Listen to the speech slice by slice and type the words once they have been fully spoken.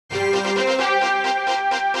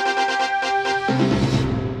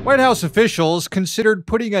White House officials considered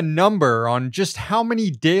putting a number on just how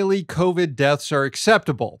many daily COVID deaths are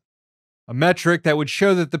acceptable, a metric that would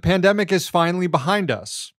show that the pandemic is finally behind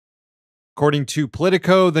us. According to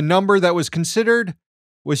Politico, the number that was considered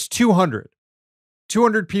was 200.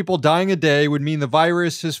 200 people dying a day would mean the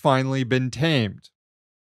virus has finally been tamed.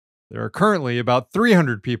 There are currently about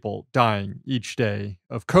 300 people dying each day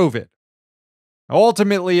of COVID.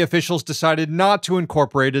 Ultimately, officials decided not to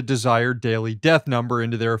incorporate a desired daily death number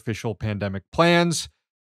into their official pandemic plans.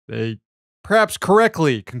 They perhaps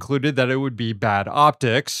correctly concluded that it would be bad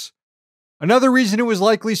optics. Another reason it was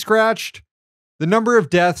likely scratched: the number of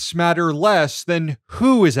deaths matter less than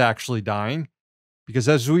who is actually dying, because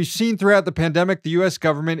as we've seen throughout the pandemic, the US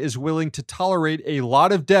government is willing to tolerate a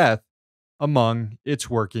lot of death among its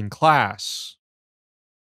working class.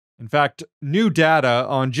 In fact, new data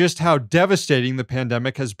on just how devastating the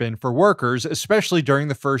pandemic has been for workers, especially during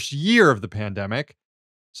the first year of the pandemic.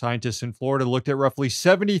 Scientists in Florida looked at roughly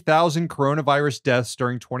 70,000 coronavirus deaths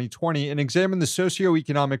during 2020 and examined the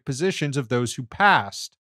socioeconomic positions of those who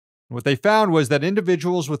passed. And what they found was that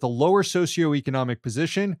individuals with a lower socioeconomic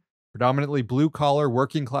position, predominantly blue-collar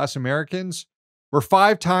working-class Americans, were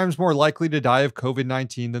 5 times more likely to die of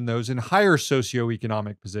COVID-19 than those in higher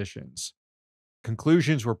socioeconomic positions.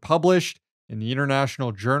 Conclusions were published in the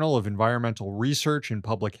International Journal of Environmental Research and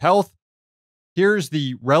Public Health. Here's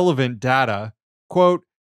the relevant data. Quote,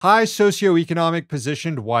 high socioeconomic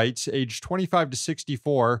positioned whites aged 25 to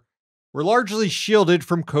 64 were largely shielded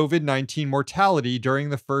from COVID-19 mortality during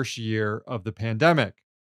the first year of the pandemic.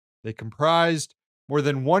 They comprised more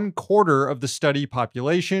than 1/4 of the study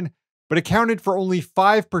population, but accounted for only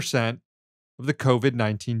 5% of the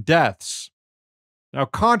COVID-19 deaths. Now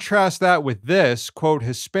contrast that with this, quote,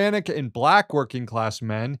 Hispanic and Black working class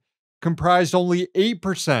men comprised only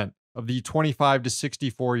 8% of the 25 to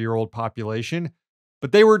 64-year-old population,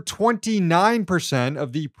 but they were 29%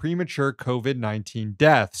 of the premature COVID-19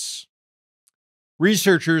 deaths.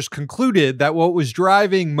 Researchers concluded that what was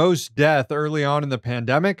driving most death early on in the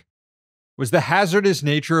pandemic was the hazardous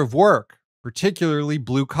nature of work, particularly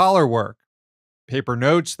blue-collar work. Paper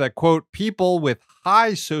notes that, quote, people with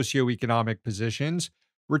high socioeconomic positions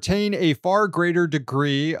retain a far greater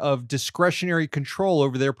degree of discretionary control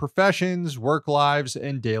over their professions, work lives,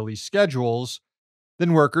 and daily schedules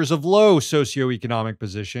than workers of low socioeconomic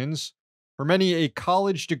positions. For many, a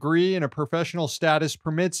college degree and a professional status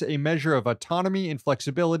permits a measure of autonomy and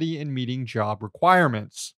flexibility in meeting job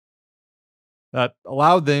requirements that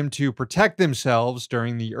allowed them to protect themselves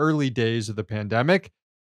during the early days of the pandemic.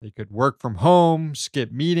 They could work from home,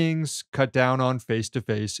 skip meetings, cut down on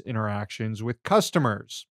face-to-face interactions with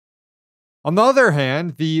customers. On the other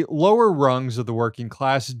hand, the lower rungs of the working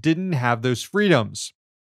class didn't have those freedoms.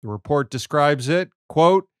 The report describes it,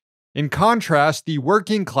 quote, in contrast, the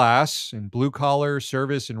working class in blue-collar,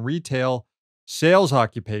 service, and retail sales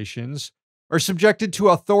occupations are subjected to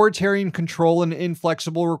authoritarian control and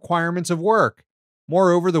inflexible requirements of work.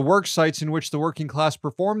 Moreover, the work sites in which the working class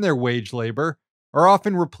perform their wage labor are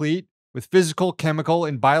often replete with physical, chemical,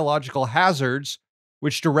 and biological hazards,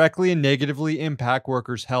 which directly and negatively impact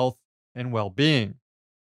workers' health and well-being.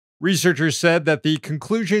 Researchers said that the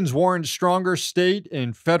conclusions warrant stronger state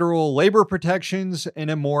and federal labor protections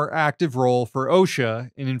and a more active role for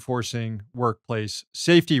OSHA in enforcing workplace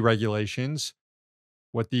safety regulations.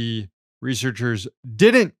 What the researchers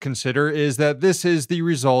didn't consider is that this is the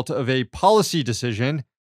result of a policy decision,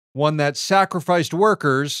 one that sacrificed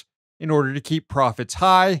workers in order to keep profits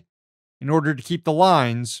high, in order to keep the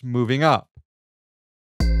lines moving up.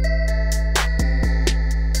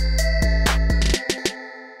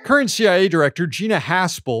 Current CIA Director Gina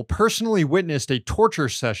Haspel personally witnessed a torture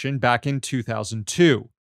session back in 2002.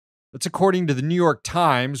 That's according to the New York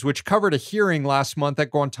Times, which covered a hearing last month at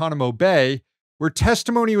Guantanamo Bay, where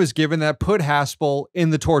testimony was given that put Haspel in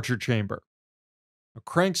the torture chamber. A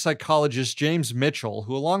crank psychologist, James Mitchell,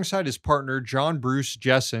 who alongside his partner John Bruce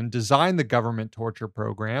Jessen designed the government torture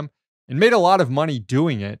program and made a lot of money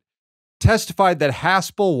doing it, testified that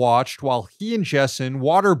Haspel watched while he and Jessen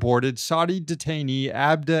waterboarded Saudi detainee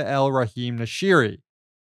Abda el-Rahim Nashiri.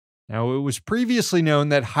 Now, it was previously known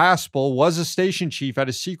that Haspel was a station chief at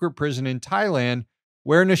a secret prison in Thailand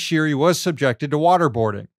where Nashiri was subjected to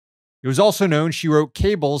waterboarding. It was also known she wrote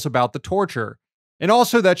cables about the torture, and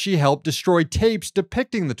also that she helped destroy tapes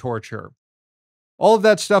depicting the torture. All of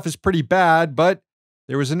that stuff is pretty bad, but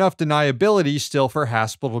there was enough deniability still for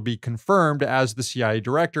Haspel to be confirmed as the CIA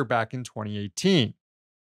director back in 2018.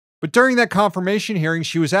 But during that confirmation hearing,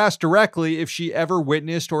 she was asked directly if she ever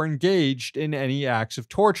witnessed or engaged in any acts of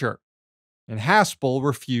torture. And Haspel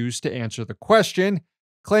refused to answer the question,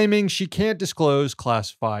 claiming she can't disclose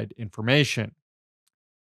classified information.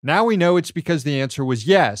 Now we know it's because the answer was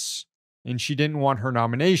yes, and she didn't want her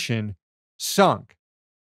nomination sunk.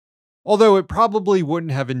 Although it probably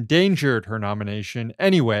wouldn't have endangered her nomination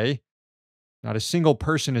anyway. Not a single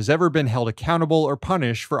person has ever been held accountable or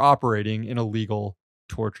punished for operating in a legal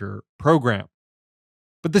torture program.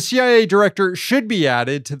 But the CIA director should be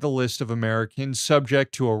added to the list of Americans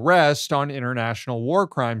subject to arrest on international war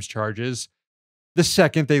crimes charges the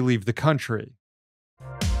second they leave the country.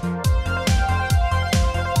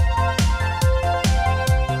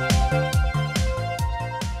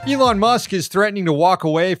 Elon Musk is threatening to walk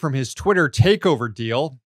away from his Twitter takeover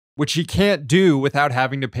deal, which he can't do without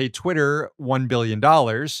having to pay Twitter $1 billion,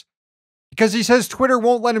 because he says Twitter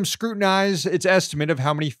won't let him scrutinize its estimate of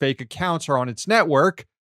how many fake accounts are on its network,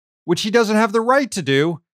 which he doesn't have the right to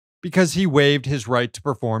do because he waived his right to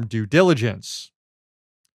perform due diligence.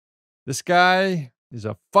 This guy is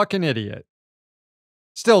a fucking idiot.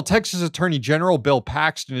 Still, Texas Attorney General Bill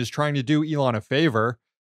Paxton is trying to do Elon a favor.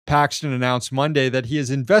 Paxton announced Monday that he is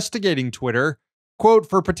investigating Twitter, quote,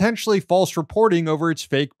 for potentially false reporting over its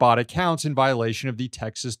fake bot accounts in violation of the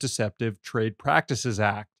Texas Deceptive Trade Practices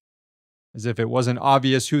Act. As if it wasn't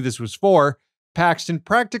obvious who this was for, Paxton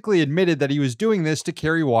practically admitted that he was doing this to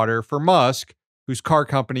carry water for Musk, whose car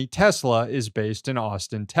company Tesla is based in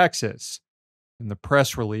Austin, Texas. In the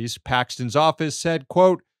press release, Paxton's office said,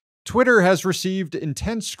 quote, Twitter has received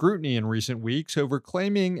intense scrutiny in recent weeks over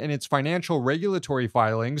claiming in its financial regulatory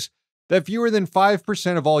filings that fewer than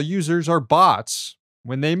 5% of all users are bots,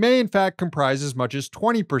 when they may in fact comprise as much as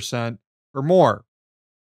 20% or more,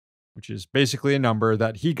 which is basically a number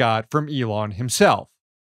that he got from Elon himself.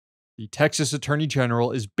 The Texas Attorney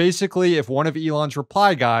General is basically if one of Elon's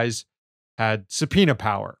reply guys had subpoena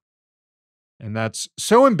power. And that's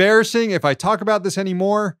so embarrassing, if I talk about this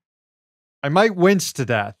anymore, I might wince to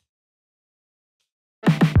death.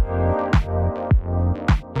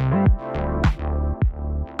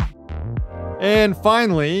 And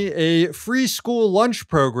finally, a free school lunch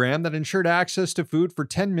program that ensured access to food for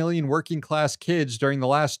 10 million working class kids during the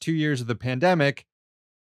last 2 years of the pandemic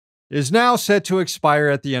is now set to expire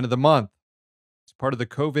at the end of the month. As part of the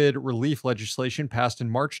COVID relief legislation passed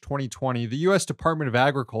in March 2020, the U.S. Department of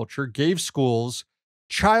Agriculture gave schools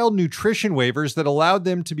child nutrition waivers that allowed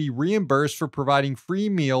them to be reimbursed for providing free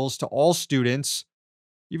meals to all students,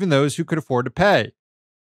 even those who could afford to pay.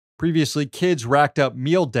 Previously, kids racked up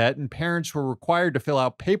meal debt and parents were required to fill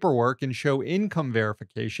out paperwork and show income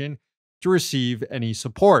verification to receive any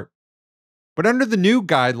support. But under the new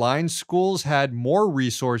guidelines, schools had more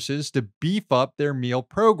resources to beef up their meal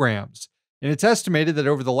programs. And it's estimated that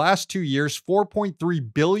over the last 2 years,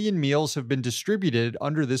 4.3 billion meals have been distributed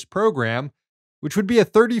under this program, which would be a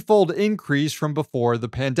 30-fold increase from before the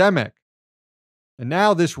pandemic. And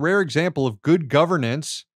now this rare example of good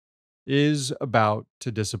governance is about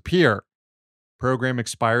to disappear. The program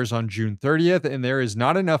expires on June 30th, and there is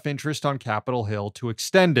not enough interest on Capitol Hill to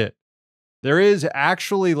extend it. There is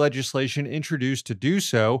actually legislation introduced to do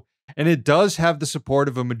so, and it does have the support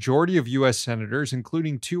of a majority of U.S. senators,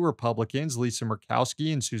 including 2 Republicans, Lisa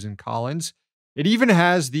Murkowski and Susan Collins. It even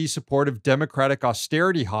has the support of Democratic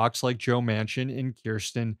austerity hawks like Joe Manchin and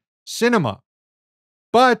Kyrsten Sinema.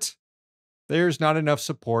 But there's not enough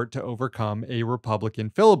support to overcome a Republican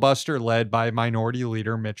filibuster led by Minority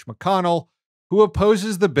Leader Mitch McConnell, who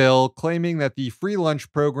opposes the bill, claiming that the free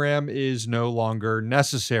lunch program is no longer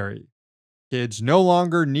necessary. Kids no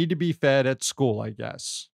longer need to be fed at school, I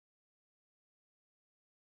guess.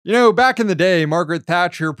 You know, back in the day, Margaret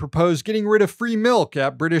Thatcher proposed getting rid of free milk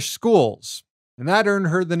at British schools, and that earned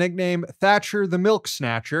her the nickname Thatcher the Milk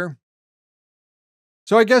Snatcher.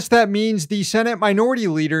 So I guess that means the Senate Minority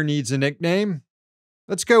Leader needs a nickname.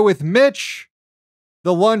 Let's go with Mitch,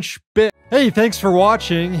 the Lunch Bit. Hey, thanks for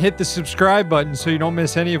watching. Hit the subscribe button so you don't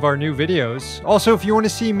miss any of our new videos. Also, if you want to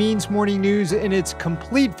see Means Morning News in its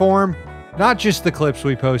complete form, not just the clips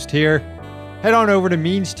we post here, head on over to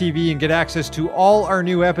Means TV and get access to all our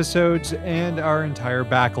new episodes and our entire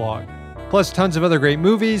backlog, plus tons of other great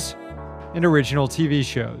movies and original TV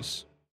shows.